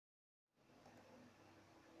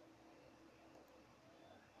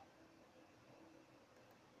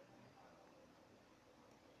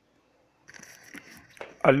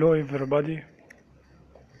Hello everybody.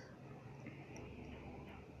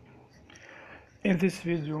 In this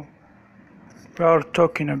video we are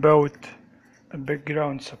talking about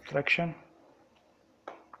background subtraction.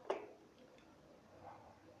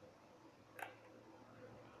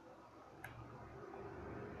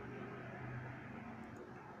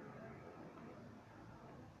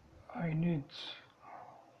 I need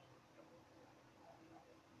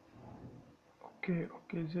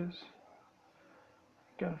this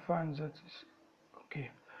can find that is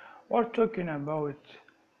okay. We're talking about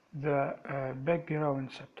the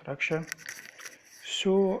background subtraction.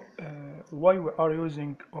 So why we are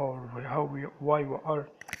using or why we are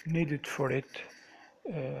needed for it,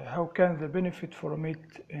 how can the benefit from it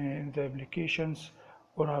in the applications,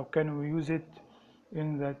 or how can we use it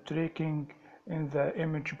in the tracking, in the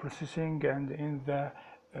image processing, and in the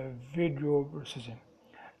video processing.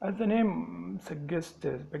 As the name suggests,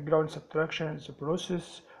 background subtraction is a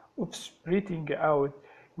process of separating out.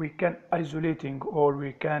 We can isolating or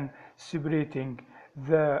we can separating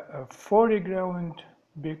the foreground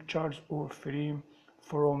pictures or frame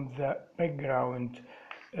from the background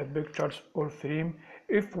pictures or frame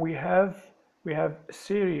if we have a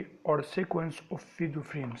series or sequence of video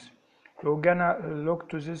frames. We're gonna look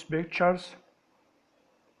to these pictures.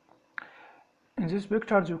 In these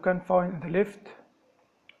pictures you can find in the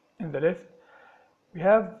left we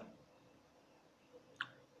have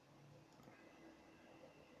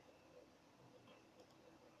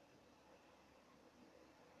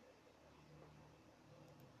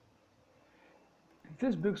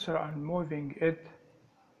this picture. I'm moving it.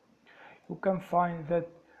 You can find that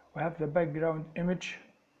we have the background image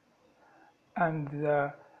and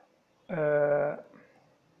the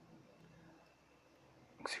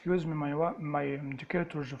excuse me, my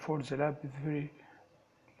indicators for the lab is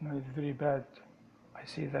very bad. I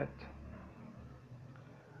see that.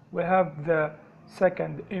 We have the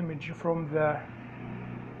second image from the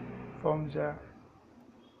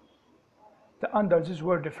under these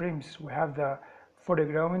word frames. We have the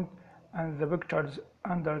foreground and the pictures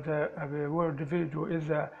under the word video is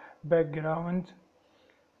the background.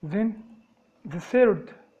 Then the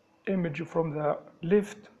third image from the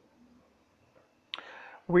left,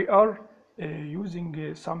 we are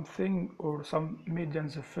using something or some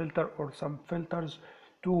medians filter or some filters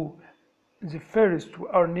to the first we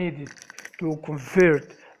are needed to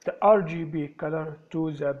convert the RGB color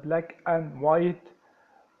to the black and white,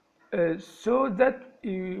 so that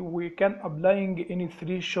we can applying any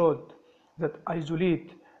threshold that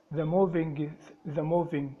isolate the moving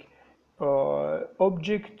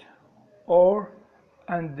object or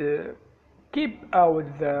and keep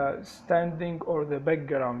out the standing or the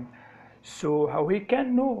background. So how we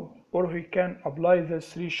can know or we can apply the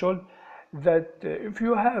threshold that if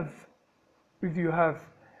you have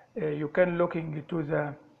you can looking to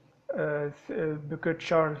the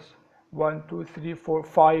pictures 1 2 3 4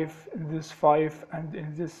 5 in this 5 and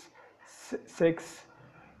in this 6.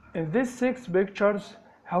 In these 6 pictures,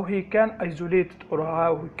 how he can isolate it or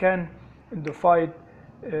how we can define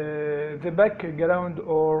the background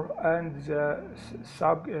or and the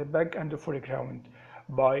sub back and the foreground.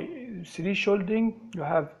 By thresholding you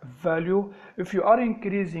have value. If you are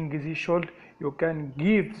increasing the threshold, you can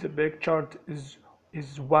give the picture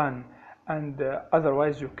is 1 and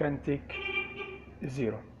otherwise you can take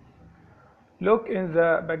 0. Look in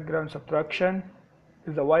the background subtraction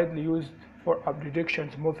is widely used for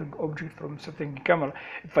predictions moving object from static camera.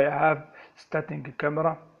 If I have static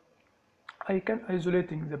camera, I can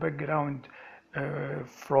isolating the background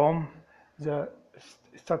from the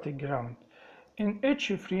static ground. In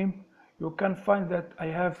each frame you can find that I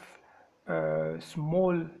have a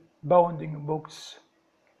small bounding box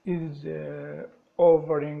is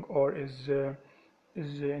overing or is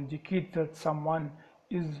indicate that someone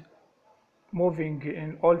is moving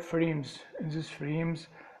in all frames, in these frames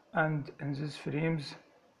and in these frames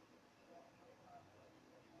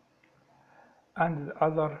and the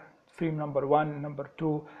other frame number 1, number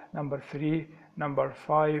 2, number 3, number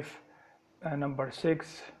 5, number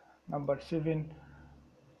 6, number 7.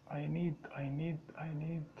 I need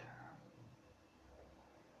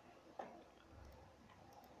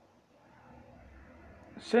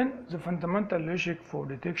then the fundamental logic for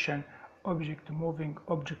detection object moving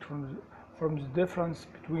object from the difference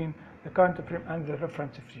between the current frame and the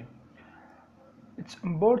reference frame. It's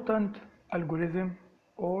important algorithm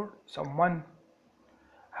or someone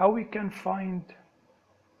how we can find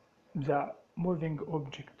the moving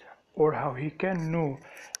object or how he can know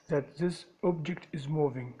that this object is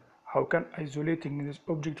moving. How can isolating this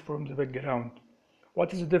object from the background?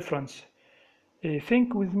 What is the difference?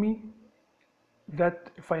 Think with me.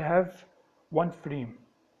 that if I have one frame,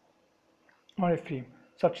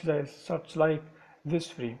 such like this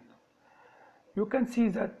frame, you can see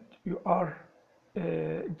that you are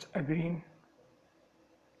it's a green,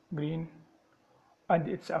 and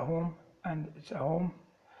it's a home, and it's a home.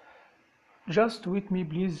 Just with me,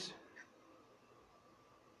 please.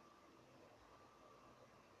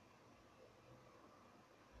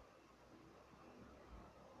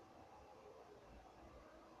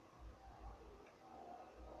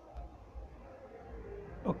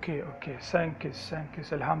 Okay, okay, thank you,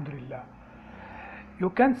 alhamdulillah. You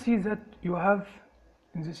can see that you have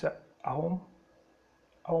in this a home,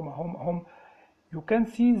 a home. You can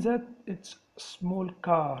see that it's small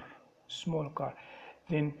car.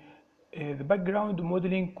 Then the background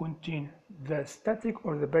modeling contain the static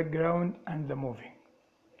or the background and the moving.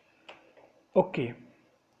 Okay,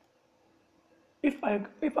 if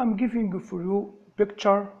I'm giving for you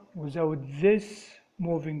picture without this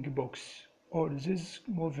moving box or this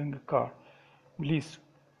moving car, please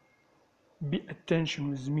be attention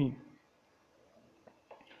with me.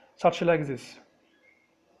 Such like this,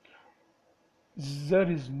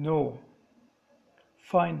 there is no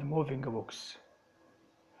find moving box.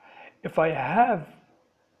 If I have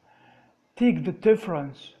take the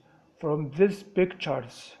difference from these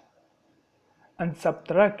pictures and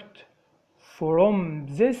subtract from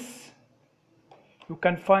this, you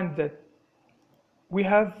can find that we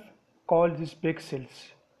have called these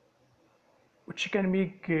pixels, which can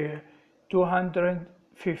make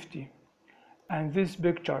 250, and this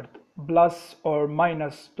picture plus or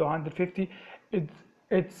minus 250,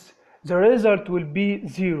 it's the result will be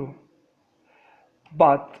 0.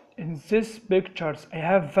 But in these pictures I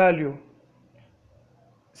have value,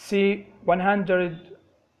 say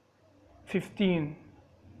 115.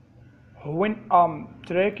 When I'm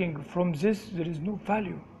tracking from this, there is no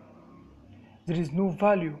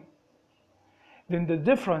value. Then the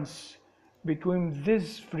difference between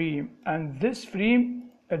this frame and this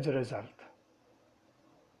frame is the result.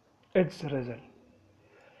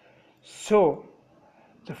 So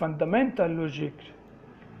the fundamental logic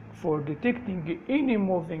for detecting any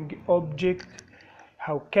moving object,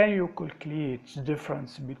 how can you calculate the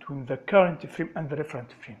difference between the current frame and the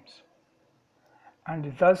reference frames?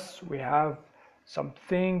 And thus we have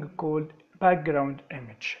something called background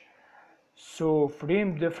image. So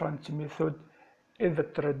frame difference method is the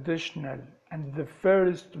traditional and the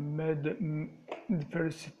first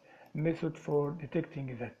method for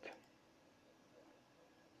detecting that.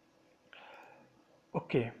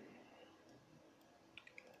 Okay.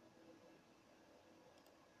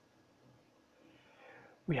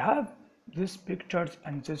 We have these pictures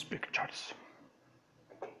and these pictures.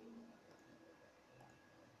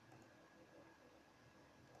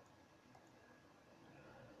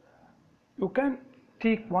 You can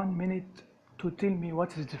take 1 minute to tell me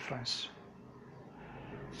what is the difference.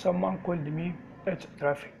 Someone called me, it's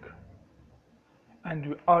traffic, and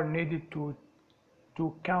we are needed to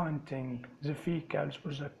counting the vehicles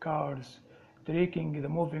or the cars, tracking the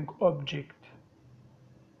moving object.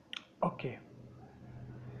 Okay.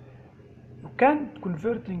 You can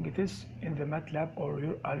converting this in the MATLAB or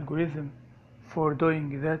your algorithm for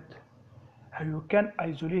doing that, how you can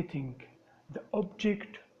isolating the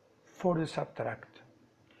object for the subtract.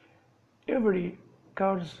 Every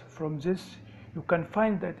cars from this, you can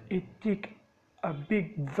find that it take a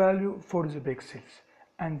big value for the pixels,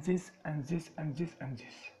 and this and this and this and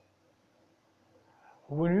this.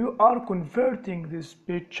 When you are converting these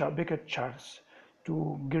pictures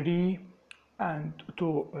to gray and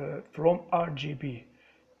to from RGB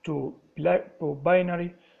to black or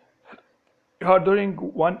binary, you are doing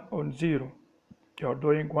 1 on 0.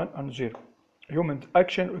 Human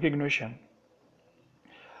action recognition.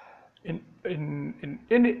 In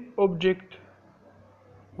any object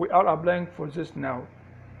we are applying for this now.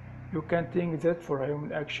 You can think that for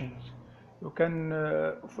human actions, you can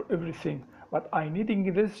for everything, but I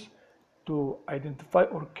needing this to identify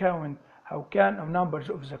or count how can numbers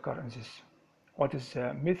of the car in this. What is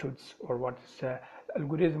methods or what is the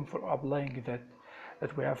algorithm for applying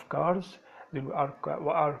that we have cars, then we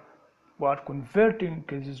are converting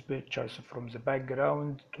these pictures from the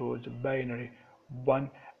background to the binary one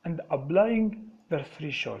and applying the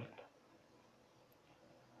threshold.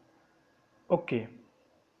 Okay.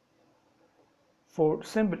 For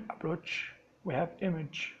simple approach, we have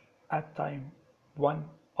image at time 1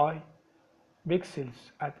 I,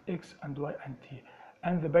 pixels at x and y and t,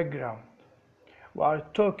 and the background. We are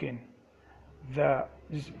talking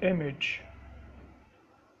this image,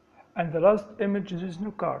 and the last image there is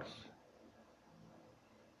no cars.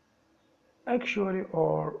 Actually,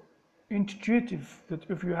 or intuitive that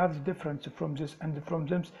if you have the difference from this and from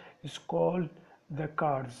them is called the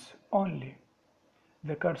cards only.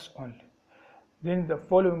 The cards only. Then the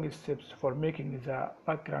following steps for making the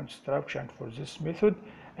background subtraction for this method.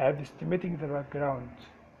 I have estimating the background.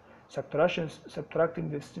 Subtracting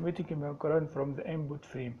the estimating background from the input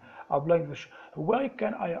frame. Applying the why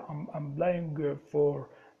can I am applying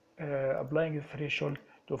applying a threshold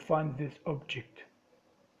to find this object,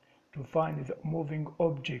 to find the moving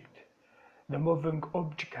object. The moving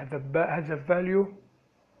object has a value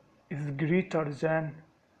is greater than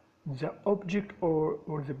the object or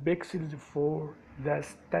the pixels for the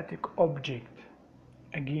static object.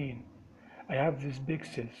 Again, I have these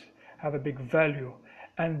pixels have a big value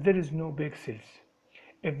and there is no pixels.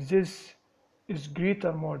 If this is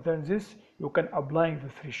greater more than this, you can apply the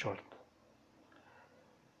threshold.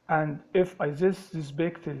 And if these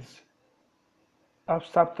pixels are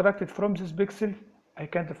subtracted from this pixel, I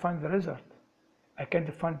can't find the result. I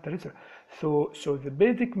can't find the result. So the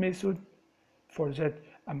basic method for that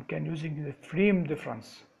I'm using the frame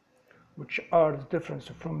difference, which are the difference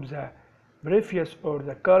from the previous or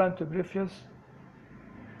the current previous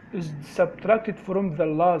is subtracted from the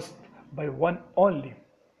last by one only.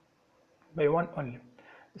 By one only.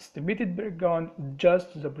 Estimated background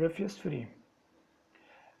just the previous frame.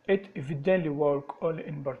 It evidently works only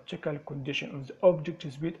in particular condition of the object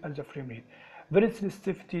speed and the frame rate. Very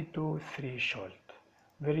sensitivity to threshold.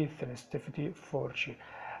 Very sensitivity for shield.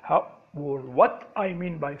 How or what I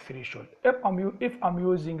mean by threshold? If I'm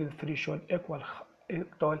using the threshold equal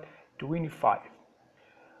 25.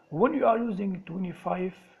 When you are using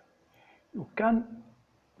 25, you can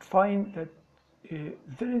find that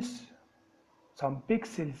there is some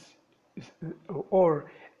pixels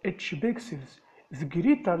or each pixels is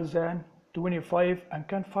greater than 25 and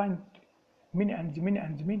can find many and many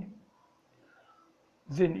and many.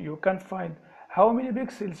 Then you can find how many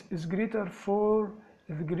pixels is greater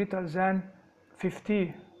than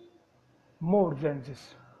 50, more than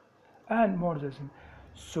this and more than this.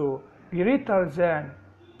 So greater than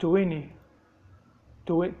 200,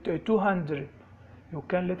 you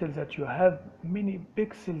can little that you have many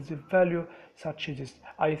pixels value such as this.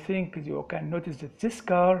 I think you can notice that this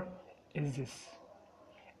car is this.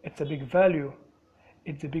 It's a big value.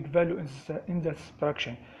 It's a big value in the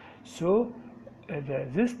subtraction. So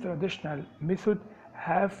this traditional method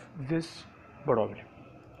have this problem.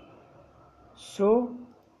 So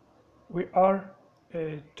we are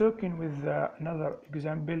talking with another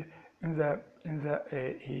example in the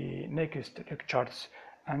next lectures,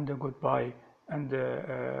 and goodbye and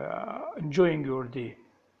enjoying your day.